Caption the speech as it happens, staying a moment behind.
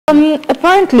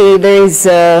Apparently, there is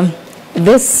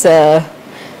this.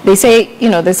 They say, you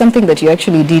know, there's something that you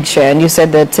actually did share, and you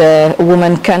said that a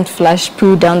woman can't flush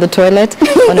poo down the toilet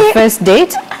on a first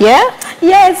date. Yeah?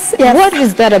 Yes, yes. What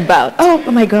is that about? Oh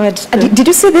my God. Did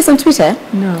you see this on Twitter?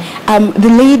 No. The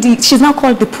lady, she's now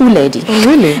called the poo lady. Oh,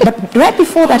 really? But right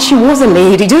before that, she was a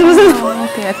lady.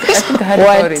 Okay, I think I heard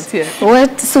about it, yeah.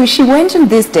 What? So she went on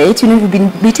this date, you know, we've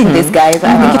been meeting these guys.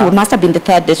 I think it must have been the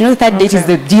third date. You know, the third date is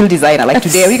the deal designer. Like,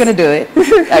 today, are we going to do it?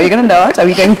 Are we going to not? Are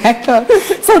we going back up?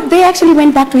 So they actually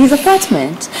went back to his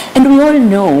apartment. And we all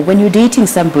know when you're dating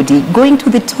somebody, going to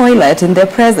the toilet in their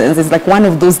presence is like one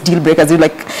of those deal breakers. You're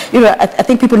like, you know, I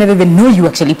think people never even know you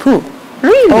actually poo.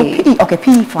 Really? Oh, pee. Okay,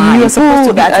 pee, fine. You're supposed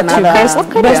to be that's at your another. best, what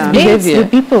kind of dates do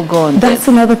people go on? That's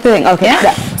another thing. Okay.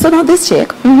 Yeah. So now this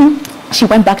chick, she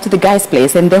went back to the guy's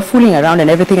place and they're fooling around and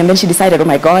everything, and then she decided, oh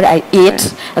my God, I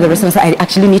ate at the restaurant, so I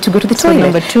actually need to go to the toilet.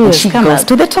 Number two and is she goes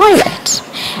to the toilet.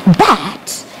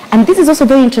 But, and this is also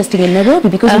very interesting in Nairobi,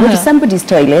 because you go to somebody's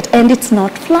toilet and it's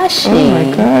not flushing. Oh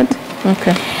my God.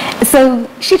 Okay. So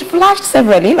she flushed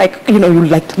severally, like, you know,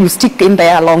 you stick in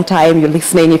there a long time, you're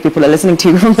listening, if people are listening to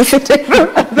you from the sitting room,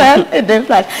 and then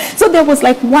flush. So there was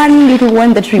like one little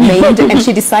one that remained, and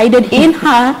she decided in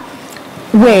her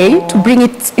way to bring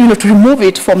it, you know, to remove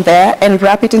it from there and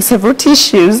wrap it in several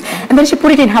tissues, and then she put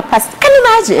it in her purse. Can you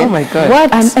imagine? Oh my God.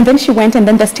 What? And then she went, and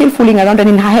then they're still fooling around, and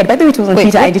in her head, by the way, it was on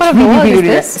Twitter, I did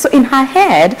really. So in her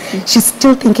head, she's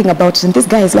still thinking about it, and this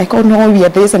guy is like, oh no, we are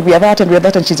this and we are that and we are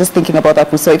that, and she's just thinking about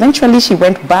that. So eventually she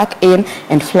went back in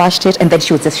and flushed it, and then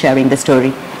she was just sharing the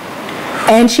story.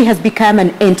 And she has become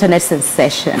an internet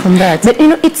sensation. From that. But you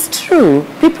know, it's true.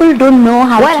 People don't know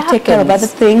how to take care of other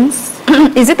things.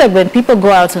 Is it that when people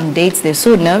go out on dates, they're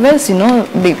so nervous, you know,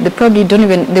 they probably don't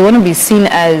even, they want to be seen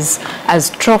as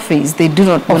trophies. They do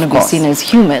not want to be seen as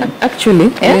human.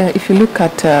 Actually, if you look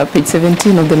at page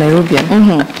 17 of the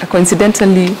Nairobian,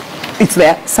 coincidentally, it's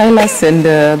there. Silas and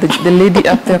the lady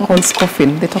up there called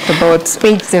Scoffin, they talk about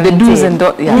page 17. The do's and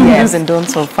don'ts, do's and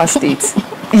don'ts of first dates.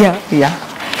 Yeah.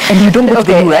 And you don't go to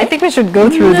the do, right? I think we should go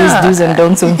through these do's and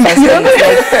don'ts on first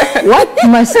dates. Like, what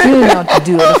must you not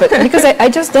do? Because I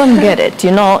just don't get it.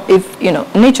 You know, if, you know,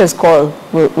 nature's call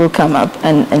will come up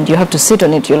and you have to sit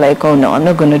on it, you're like, oh no, I'm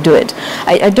not going to do it.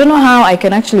 I don't know how I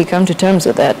can actually come to terms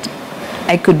with that.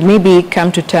 I could maybe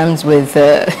come to terms with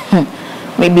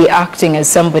maybe acting as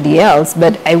somebody else,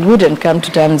 but I wouldn't come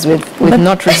to terms with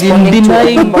not responding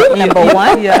to number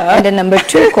one and then number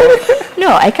two call.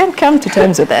 No, I can't come to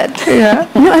terms with that. Yeah.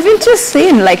 No, I've been just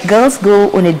saying, like, girls go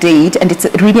on a date and it's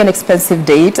really an expensive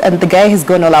date, and the guy has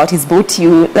gone all out. He's bought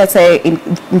you, let's say, in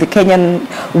the Kenyan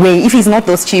way, if he's not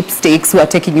those cheap steaks who are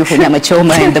taking you for Nyama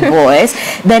Choma and the boys,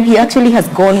 then he actually has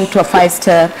gone to a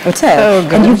 5-star hotel.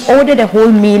 And you've ordered a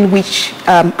whole meal, which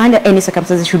under any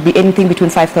circumstances should be anything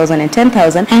between 5,000 and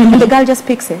 10,000, and the girl just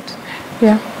picks it.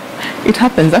 Yeah. It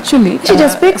happens, actually. She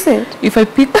just picks it. If I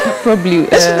pick probably... she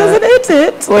doesn't eat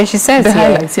it. Well, she says the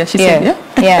highlights, she said,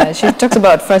 yeah, she talks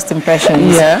about first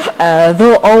impressions. Yeah.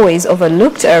 Though always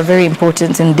overlooked, are very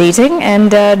important in dating and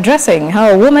dressing. How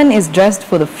a woman is dressed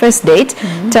for the first date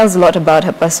tells a lot about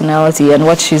her personality and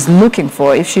what she's looking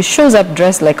for. If she shows up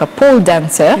dressed like a pole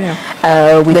dancer,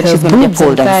 with her boobs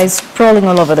and thighs sprawling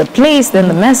all over the place, then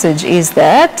the message is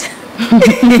that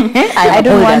I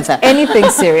don't want anything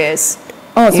serious.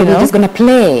 Oh, so we're just going to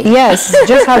play. Yes,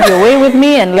 just have your way with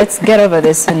me and let's get over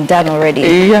this and done already.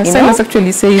 Yeah, Silas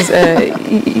actually says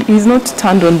he's not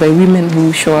turned on by women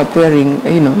who show up wearing,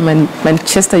 you know,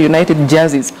 Manchester United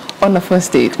jerseys on a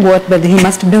first date. What? But he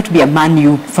must not be a Man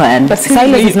U fan. But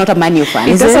Silas is not a Man U fan,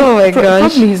 is it? Oh my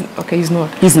gosh. Probably he's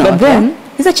not. He's not. But then,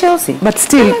 he's a Chelsea. But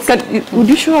still, would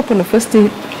you show up on a first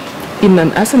date in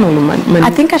an Arsenal Man I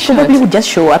think I probably would just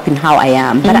show up in how I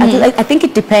am. But I think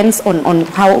it depends on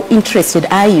how interested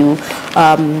are you,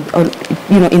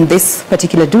 you know, in this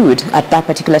particular dude at that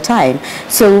particular time.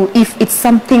 So if it's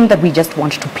something that we just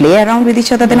want to play around with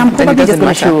each other, then I'm probably just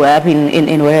going to show up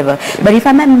in wherever. But if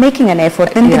I'm making an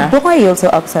effort, then the boy also,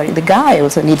 the guy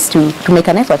also needs to make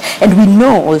an effort. And we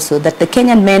know also that the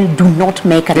Kenyan men do not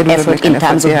make an effort in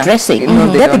terms of dressing.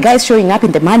 They're the guys showing up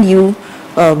in the Man U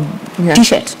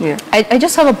t-shirt. I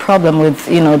just have a problem with,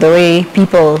 you know, the way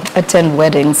people attend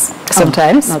weddings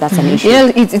sometimes. No, that's an issue. You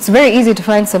know, it's very easy to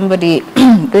find somebody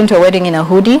going to a wedding in a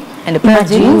hoodie and a pair of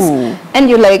jeans, and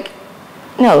you're like,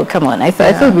 no, come on, I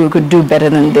thought we could do better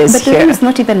than this. But the thing is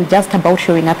not even just about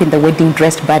showing up in the wedding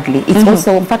dressed badly. It's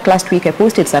also, in fact, last week I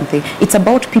posted something. It's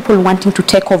about people wanting to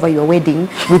take over your wedding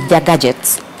with their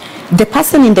gadgets. The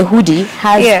person in the hoodie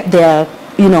has their,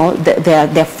 you know,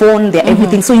 their phone, their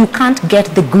everything, so you can't get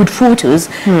the good photos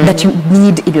that you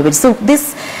need in your wedding. So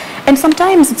this, And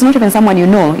sometimes it's not even someone you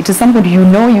know. It is somebody you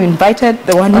know. You invited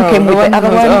the one who came with the other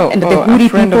one, and the goody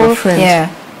people. Yeah.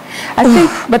 I think,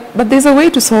 but there's a way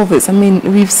to solve this. I mean,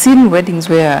 we've seen weddings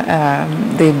where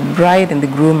the bride and the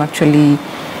groom actually,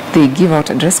 they give out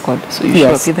a dress code. So you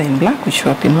show up either in black or show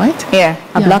up in white. Yeah.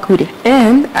 A black hoodie.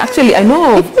 And actually, I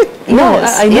know I know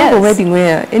yes. a wedding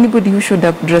where anybody who showed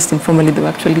up dressed informally, they were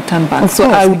actually turned back. So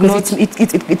I would not. You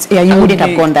wouldn't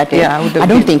have gone that way. Yeah, I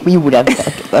don't think we would have.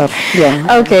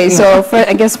 Okay, so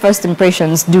I guess first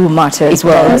impressions do matter as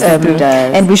well. does, it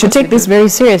does. And we should take this very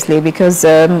seriously because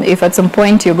if at some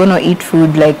point you're going to eat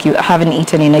food like you haven't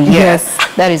eaten in a year, Yes.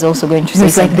 that is also going to say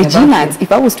It's like the something about G-nuts.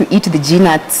 If I was to eat the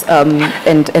G-nuts and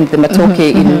the matoke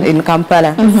in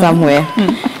Kampala somewhere,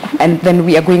 and then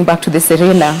we are going back to the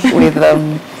Serena with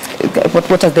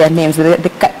what are their names? The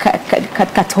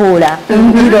Katola.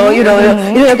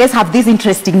 You guys have these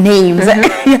interesting names.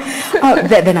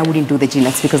 Then I wouldn't do the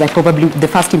G-nuts because the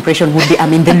first impression would be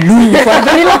I'm in the loo for a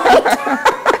very long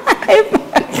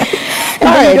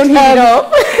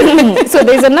time. So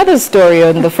there's another story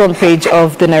on the front page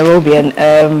of the Nairobian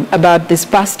about this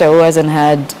pastor who hasn't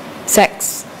had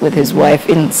sex with his wife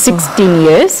in 16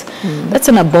 years. That's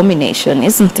an abomination,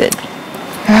 isn't it?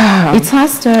 It's her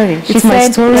story. It's my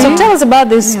story. So tell us about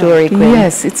this story, Queen.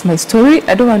 Yes, it's my story.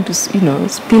 I don't want to,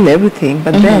 spill everything,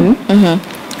 but then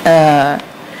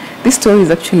this story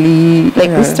is actually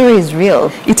This story is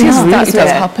real. It is real. It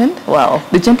has happened. Wow.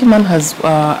 The gentleman has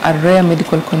a rare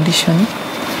medical condition,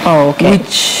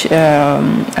 which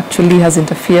actually has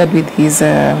interfered with his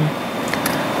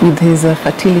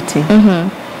fertility.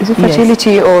 Is it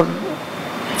fertility or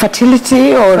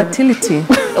fertility or fertility?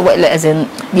 Well, as in,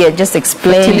 just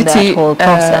explain that whole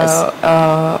process.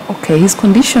 Okay, his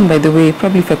condition, by the way,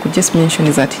 probably if I could just mention,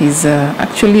 is that he's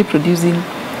actually producing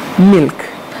milk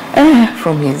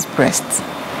from his breasts.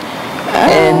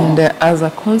 And as a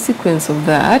consequence of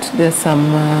that, there's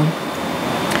some,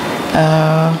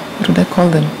 what do they call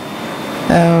them?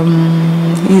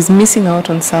 He's missing out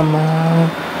on some...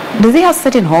 Does he have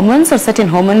certain hormones, or certain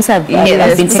hormones have been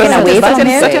taken away from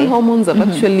him? Certain hormones have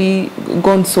actually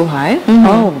gone so high,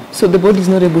 so the body is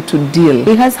not able to deal.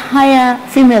 He has higher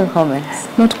female hormones.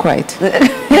 Not quite. But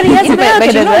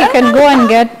you can go and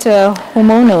get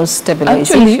hormonal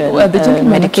stabilization the gentleman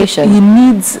medication. He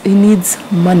needs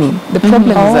money. The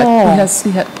problem is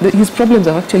that his problems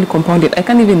have actually compounded. I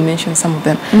can't even mention some of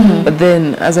them. But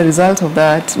then, as a result of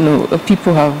that,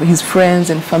 people have, his friends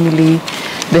and family,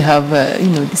 they have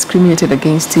discriminated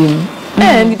against him,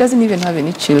 and he doesn't even have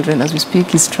any children as we speak.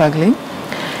 He's struggling.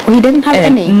 Oh, he didn't have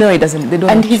any? No, he doesn't. They don't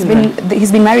and have children.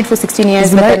 he's been married for 16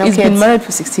 years. He's been married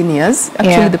for 16 years.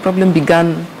 Actually, the problem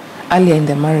began earlier in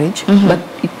their marriage, but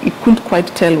it couldn't quite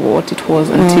tell what it was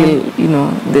until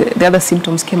the other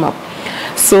symptoms came up.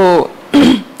 So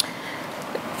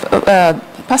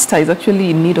pastor is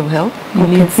actually in need of help.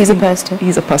 He's a pastor.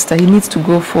 He's a pastor. He needs to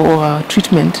go for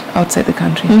treatment outside the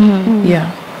country.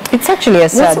 Yeah. It's actually a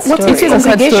sad story. What's the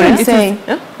congregation saying?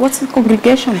 What's the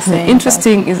congregation saying?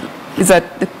 Interesting is that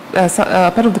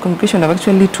part of the congregation have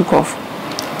actually took off.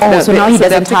 So now he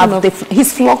doesn't have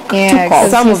his flock took off.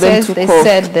 Some of them took they off.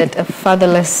 said that a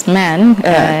fatherless man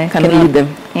cannot lead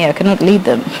them. Yeah, cannot lead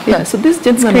them. Yeah, so this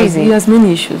gentleman crazy. he has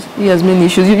many issues.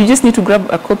 You just need to grab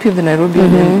a copy of the Nairobi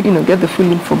and get the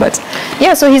full info. But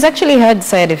yeah, so he's actually had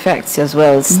side effects as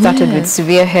well. It started with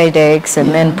severe headaches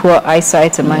and then poor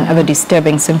eyesight, among other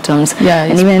disturbing symptoms. Yeah,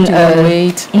 and even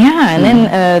weight. Yeah, and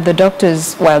then the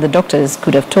doctors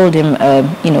could have told him,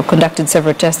 conducted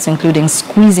several tests, including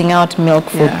squeezing out milk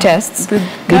for tests. They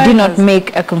did not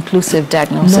make a conclusive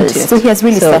diagnosis. So he has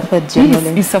really suffered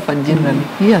generally. He suffered generally.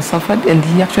 He has suffered, and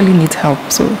he actually needs help.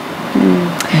 So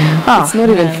it's not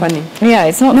even funny. Yeah,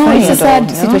 it's not No, funny it's a at all,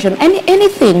 sad situation.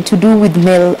 Anything to do with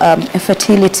male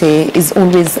fertility is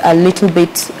always a little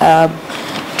bit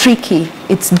tricky.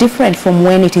 It's different from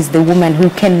when it is the woman who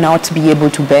cannot be able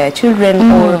to bear children,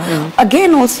 or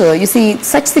again also, you see,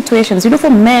 such situations, for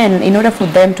men, in order for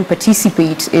them to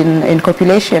participate in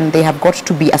copulation, they have got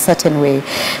to be a certain way.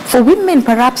 For women,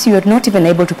 perhaps you are not even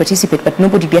able to participate, but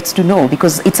nobody gets to know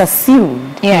because it's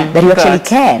assumed that you actually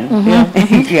can.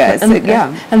 Yes.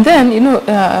 And then,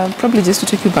 probably just to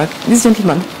take you back, this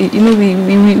gentleman,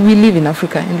 we live in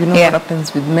Africa, and we know what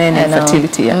happens with men and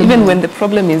fertility. Even when the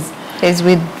problem is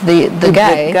with the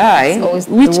guy,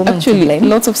 which actually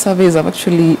lots of surveys have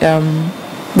actually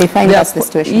they find that's the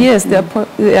situation. Yes,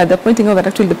 they're pointing out that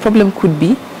actually the problem could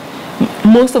be,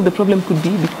 most of the problem could be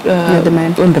on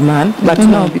the man, but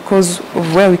now because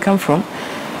of where we come from,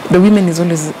 the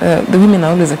women are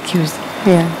always accused.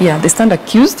 Yeah, they stand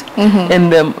accused, and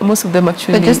most of them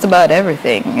actually. But just about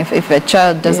everything. If a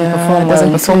child doesn't perform well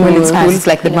in perform well in school, school, it's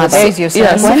like the you know, mother. there's your son.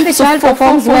 Yeah, When the child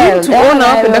performs well, to own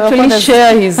up and actually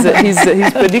share his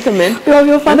predicament.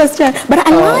 your father's child. But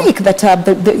I like that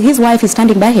his wife is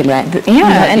standing by him, right?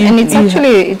 Yeah, and it's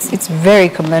actually it's very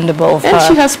commendable of And her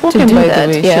she has spoken, to do by that.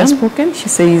 the way. Yeah. She has spoken. She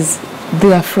says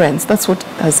they are friends. That's what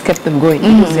has kept them going,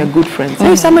 because they are good friends.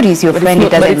 So if somebody is your friend,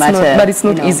 it doesn't matter. But it's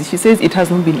not you know. easy. She says it has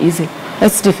not been easy.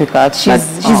 It's difficult.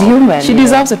 She's But, human. She you know.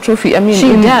 deserves a trophy. I mean,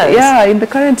 She does. Yeah, in the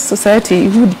current society,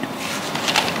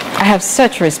 I have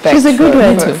such respect She's a good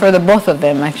one. for the both of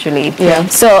them, actually. Yeah.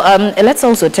 So let's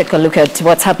also take a look at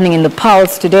what's happening in the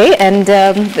Pulse today. And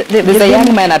There's a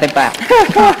young man at the back.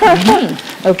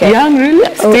 Okay. young, really?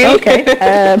 Oh,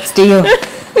 okay. Still.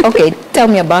 Okay, tell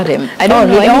me about him. I don't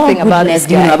know anything about this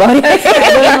Do you know guy. about him? I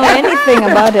don't know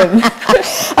anything about him.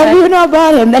 I do know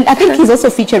about him. And I think he's also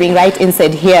featuring right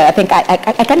inside here. I think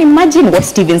I can imagine what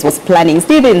Stevens was planning.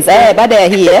 Stevens, but they're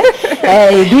here,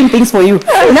 doing things for you.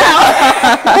 Now,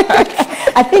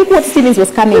 I think what Stevens was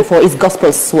coming for is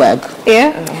gospel swag.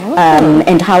 Yeah.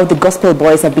 And how the gospel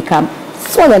boys have become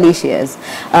swagalicious.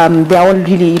 They're all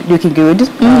really looking good.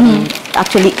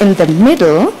 Actually, in the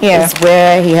middle Yeah. is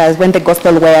where he has, when the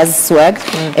gospel wears swag.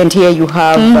 And here you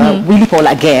have Willie Paul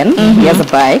again. He has a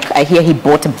bike. I hear he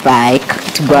bought a bike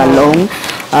to go along.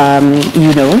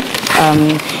 You know.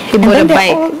 He bought a they're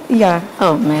bike? all- yeah.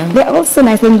 Oh, man. They're also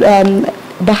nice. And,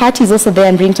 the Heart is also there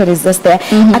and Ringtone is just there.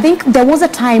 I think there was a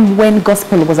time when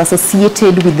gospel was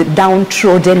associated with the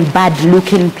downtrodden,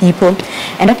 bad-looking people.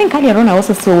 And I think earlier on I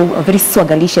also saw a very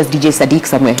swagalicious DJ Sadiq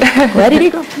somewhere. Where did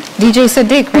he go? DJ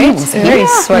Sadiq, right? Very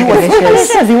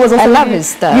swagalicious. He was also I love his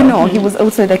style. You know, he was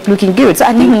also like looking good. So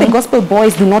I think the gospel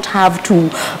boys do not have to,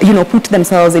 you know, put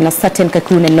themselves in a certain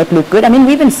cocoon and not look good. I mean,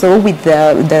 we even saw with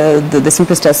the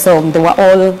Superstar song, they were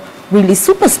all really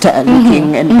superstar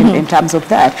looking in terms of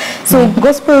that. So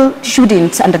gospel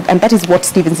shouldn't, and that is what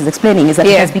Stevens is explaining, is that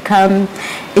it has become,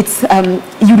 it's,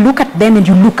 you look at them and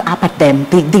you look up at them.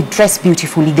 They dress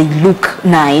beautifully, they look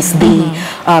nice,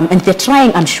 and they're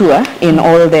trying, I'm sure, in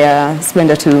all their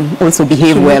splendor to also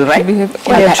behave well, right?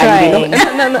 They're trying.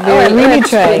 They're really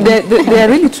trying. They are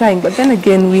really trying. But then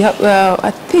again, we have,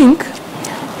 I think,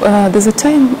 there's a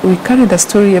time we carried a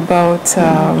story about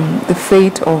the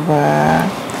fate of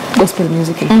gospel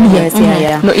music in Kenya.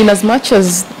 Yes, No, in as much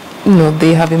as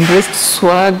they have embraced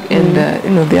swag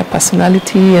and their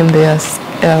personality and their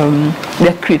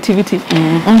creativity,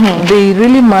 they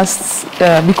really must,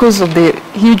 because of the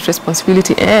huge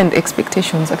responsibility and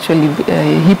expectations actually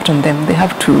heaped on them, they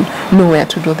have to know where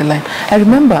to draw the line. I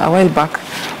remember a while back,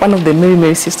 one of the Mary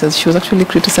Mary sisters, she was actually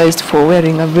criticized for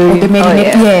wearing a very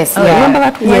Yes, remember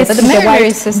that white, But the Mary Mary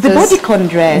sisters, the bodycon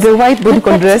dress. the white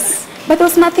bodycon dress. But there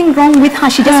was nothing wrong with her.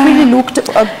 She just really looked.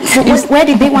 Where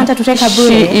did they want her to take her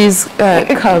booty? She is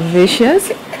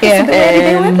curvaceous. Yeah.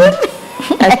 And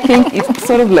I think it's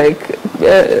sort of like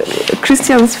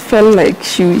Christians felt like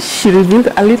she revealed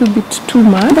a little bit too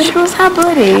much. But it was her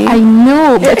body. I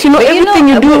know, but everything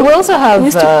you do. We also have,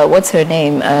 what's her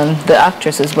name, the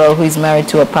actress as well, who is married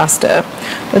to a pastor.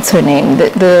 What's her name?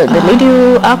 The lady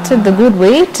who acted The Good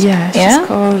Weight? Yeah, she's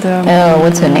called...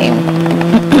 what's her name?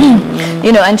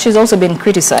 And she's also been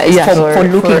criticized for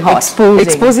looking hot.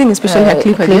 Exposing especially her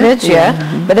cleavage.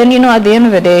 But then, at the end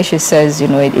of the day, she says,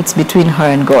 it's between her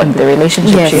and God, the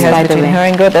relationship she has between her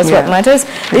and God. That's what matters.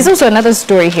 There's also another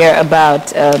story here about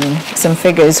some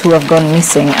figures who have gone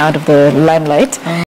missing out of the limelight.